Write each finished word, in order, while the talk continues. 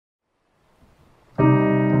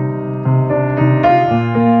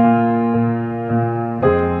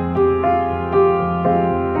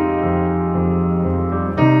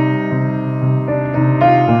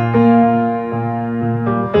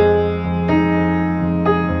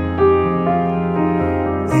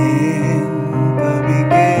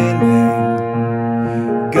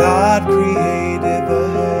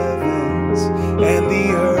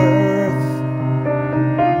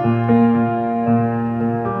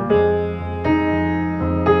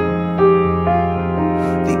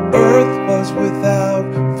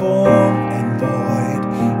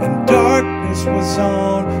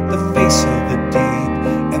on the face of the deep,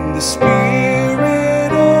 and the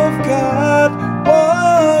Spirit of God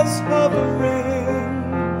was hovering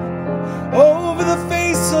over the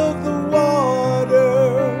face of the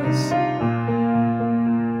waters.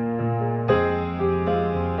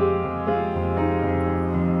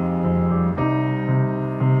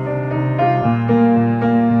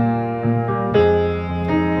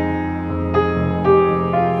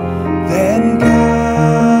 Then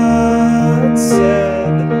God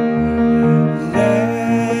said,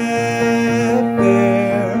 "Let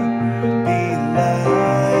there be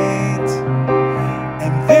light."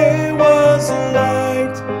 And there was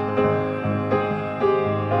light.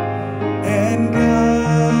 And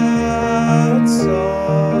God saw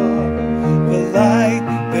the light,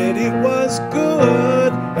 that it was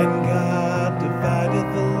good. And God divided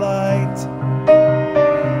the light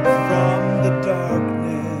from the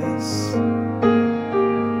darkness.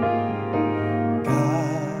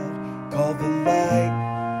 God called the light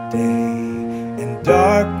day, and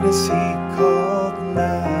darkness He called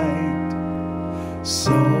night.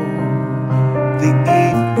 So the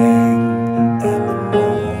evening and the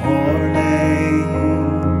morning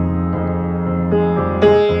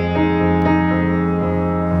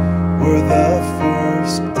were the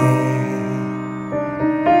first day.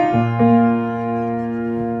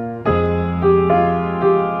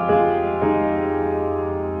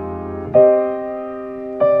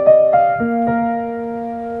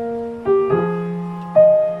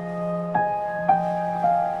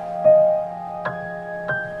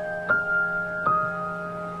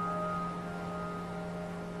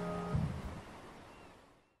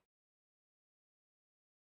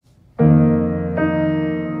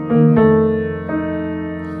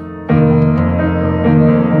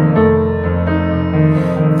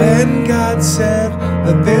 Then God said,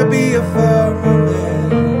 "Let there be a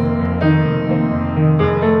firmament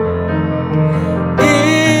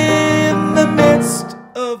in the midst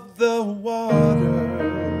of the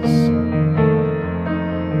waters,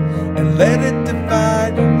 and let it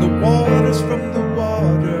divide the waters from the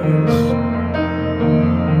waters."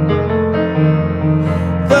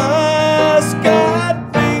 Thus God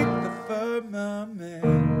made the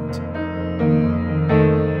firmament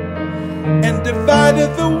and divided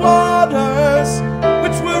the waters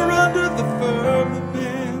which were under the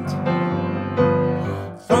firmament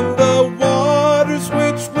from the waters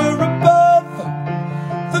which were above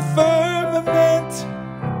the firmament.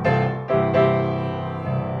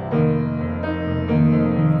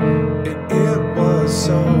 And it was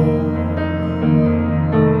so.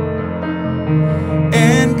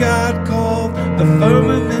 And God called the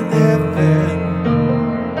firmament heaven.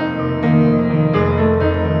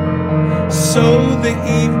 So the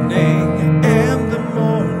evening and the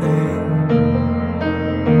morning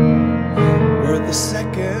were the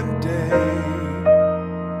second day.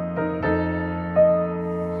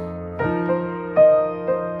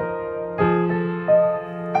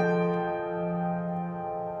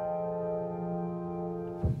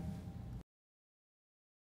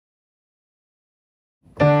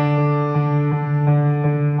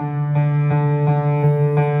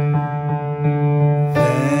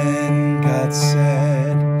 Then God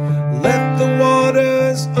said,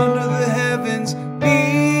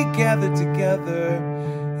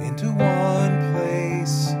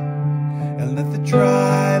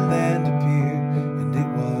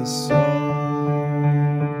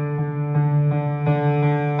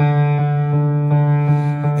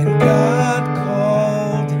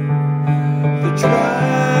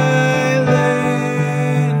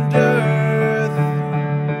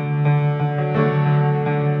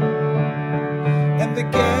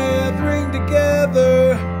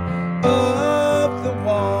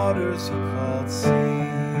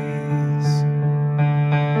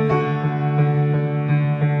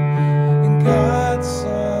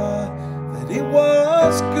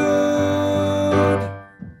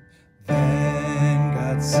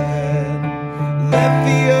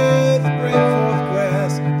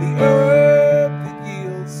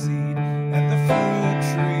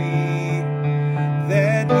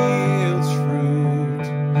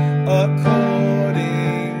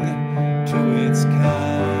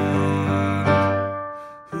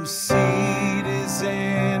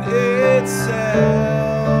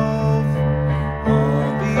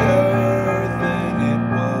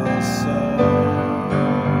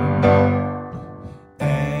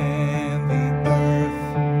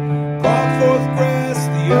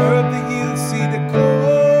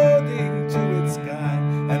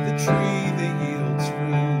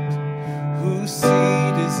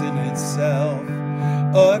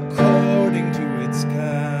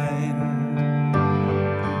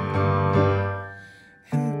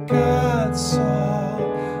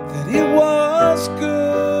 was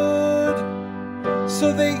good.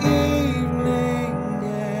 So the evening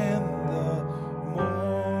and the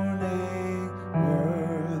morning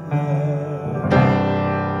were the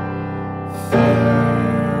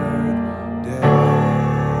third day.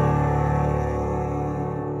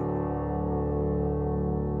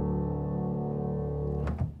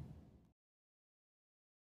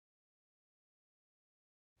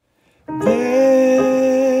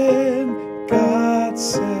 Then God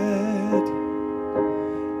said,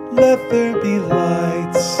 let there be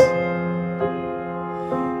lights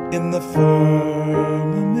in the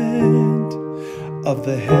firmament of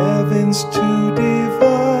the heavens to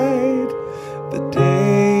divide the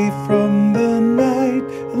day from the night,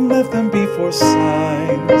 and let them be for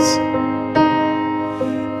signs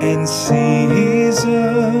and seasons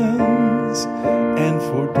and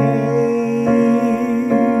for days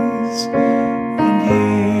and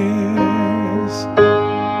years,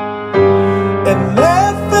 and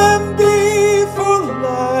let them be for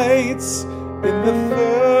lights in the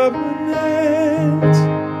firmament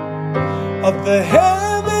of the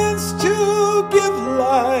heavens to give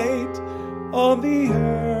light on the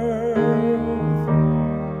earth.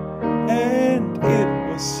 And it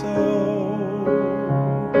was so.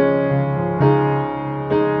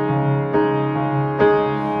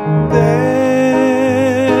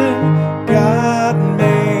 Then God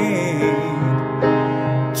made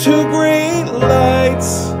two great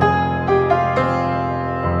lights,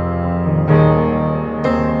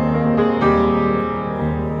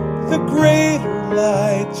 the greater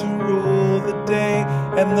light to rule the day,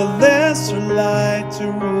 and the lesser light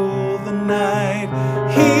to rule the night.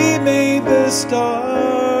 He made the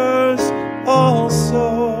stars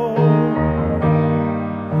also.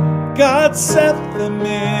 God set them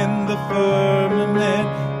in the firmament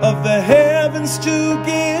of the heavens to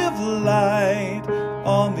give light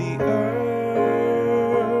on the earth,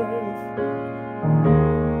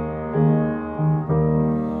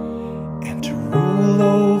 and to rule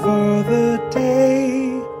over the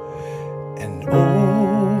day and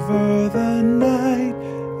over the night,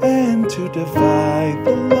 and to divide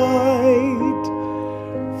the light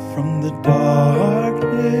from the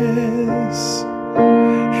darkness.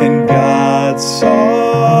 And God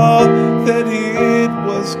saw that it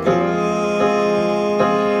was good.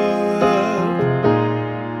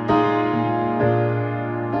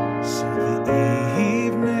 So the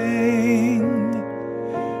evening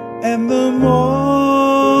and the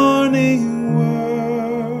morning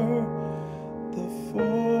were the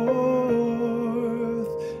fourth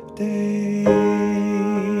day.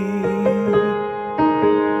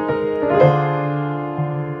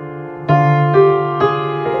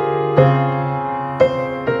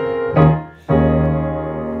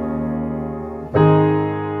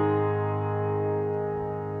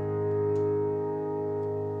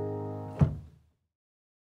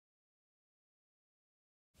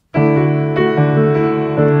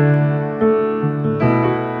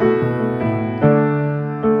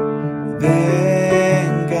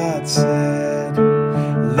 Then God said,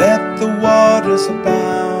 let the waters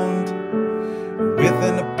abound with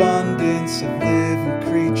an abundance of living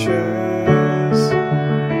creatures,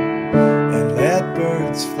 and let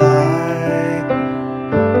birds fly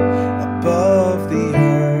above the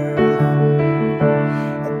earth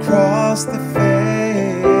across the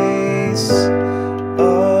face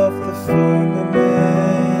of the firmament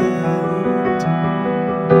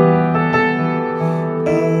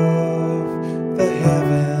of the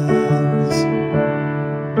heavens.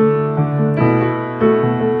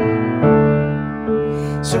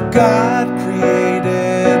 So God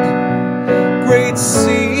created great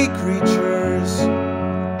sea creatures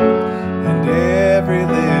and every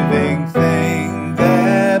living thing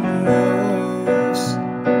that moves,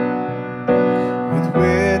 with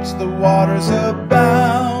which the waters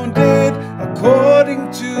abounded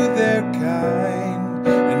according to their kind,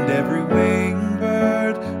 and every winged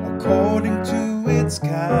bird according to its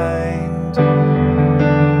kind.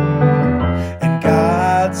 And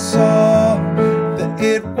God saw that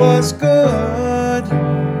it was good,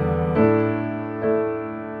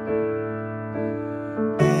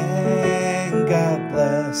 and God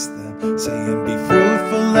blessed them, saying, be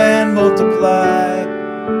fruitful and multiply,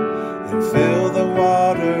 and fill the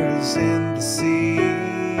waters in the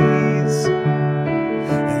seas,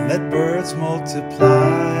 and let birds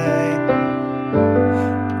multiply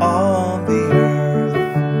on the earth.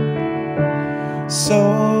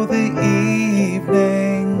 So the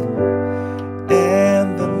evening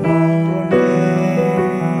and the morning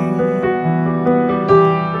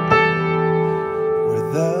were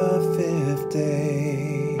the 5th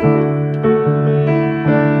day.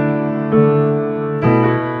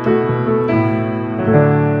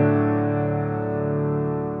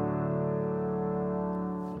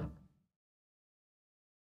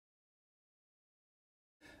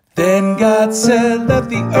 God said, let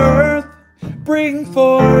the earth bring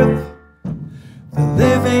forth the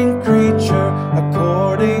living creature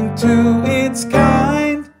according to its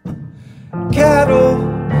kind, cattle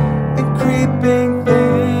and creeping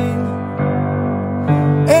thing,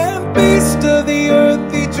 and beast of the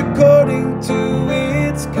earth, each according to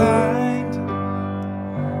its kind.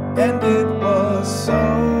 And it was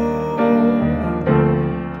so.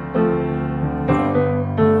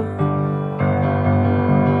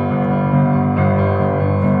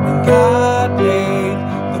 And God made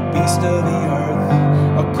the beast of the earth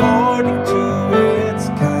according to its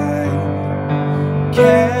kind,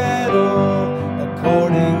 cattle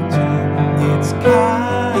according to its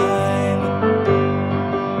kind,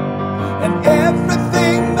 and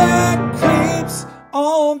everything that creeps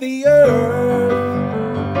on the earth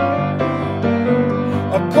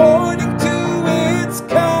according to its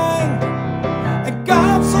kind. And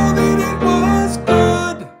God saw that it was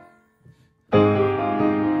good.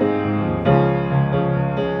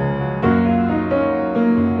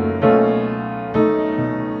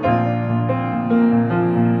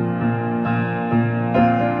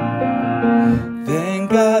 Then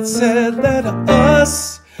God said, let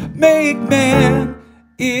us make man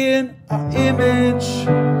in our image,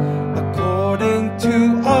 according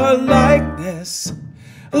to our likeness.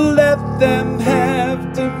 Let them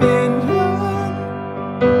have dominion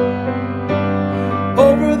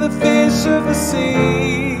over the fish of the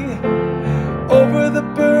sea, over the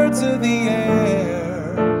birds of the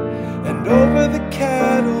air, and over the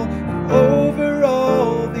cattle, and over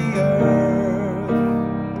all the earth,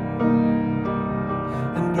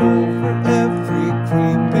 and over every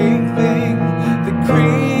creeping thing that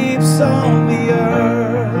creeps on the earth.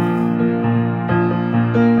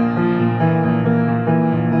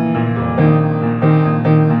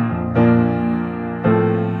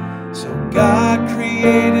 God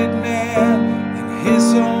created man in his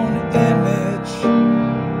own image.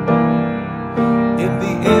 In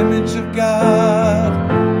the image of God,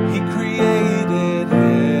 he created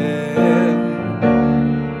him.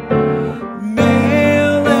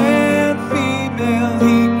 Male and female,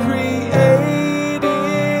 he created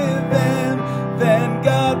them. Then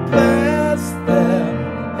God blessed them,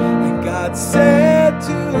 and God said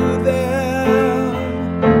to them,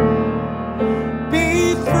 be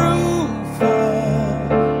fruitful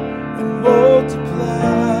and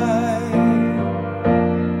multiply,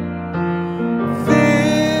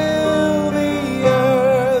 fill the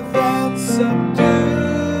earth and subdue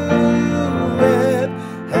it,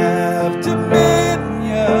 have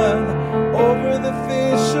dominion over the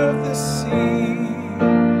fish of the sea,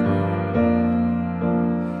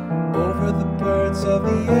 over the birds of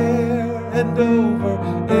the air, and over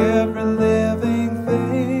every living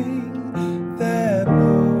thing that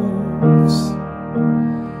moves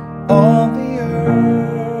on the earth.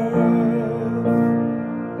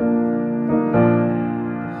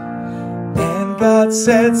 And God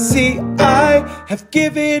said, see, I have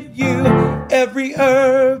given you every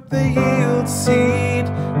herb that yields seed,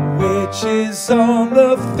 which is on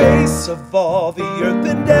the face of all the earth,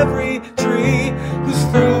 and every tree whose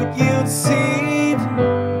fruit yields seed.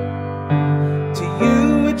 To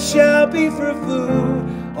you it shall be for food,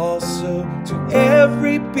 also to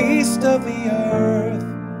every beast of the earth,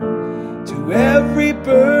 to every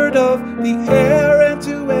bird of the air, and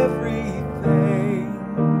to everything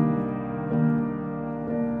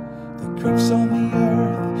that creeps on the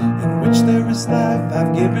earth, in which there is life.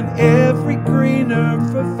 I've given every green herb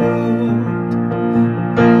for food.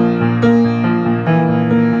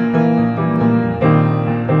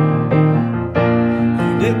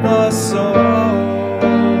 And it was so.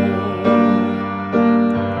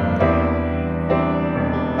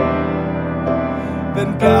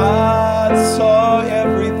 Then God saw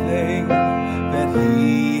everything that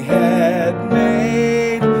he had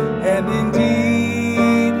made, and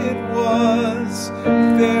indeed it was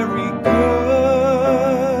very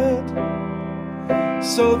good.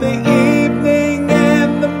 So the evening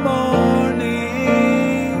and the morning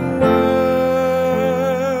were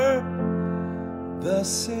the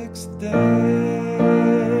sixth day.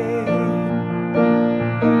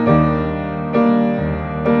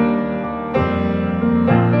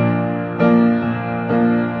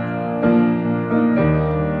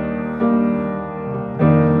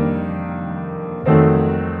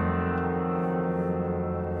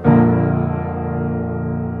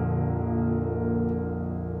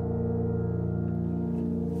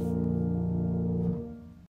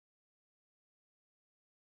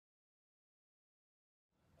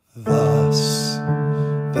 Thus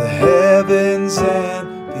the heavens and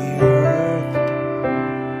the earth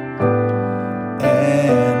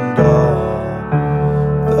and all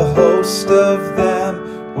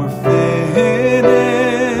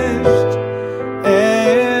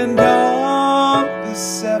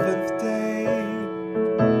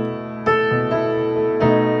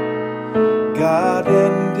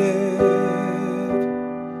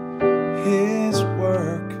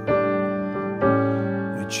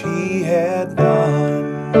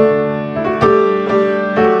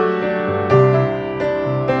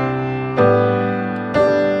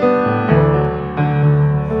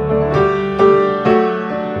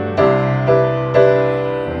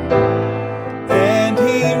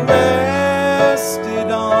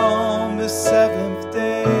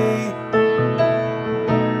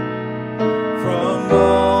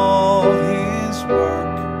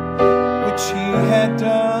had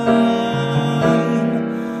done.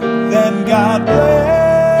 Then God blessed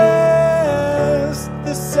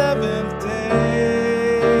the seventh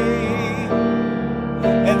day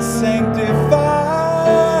and sanctified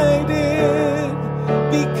it,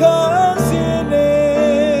 because in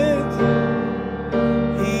it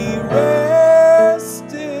He rested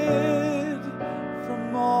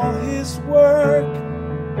from all His work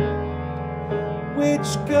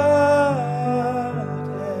which God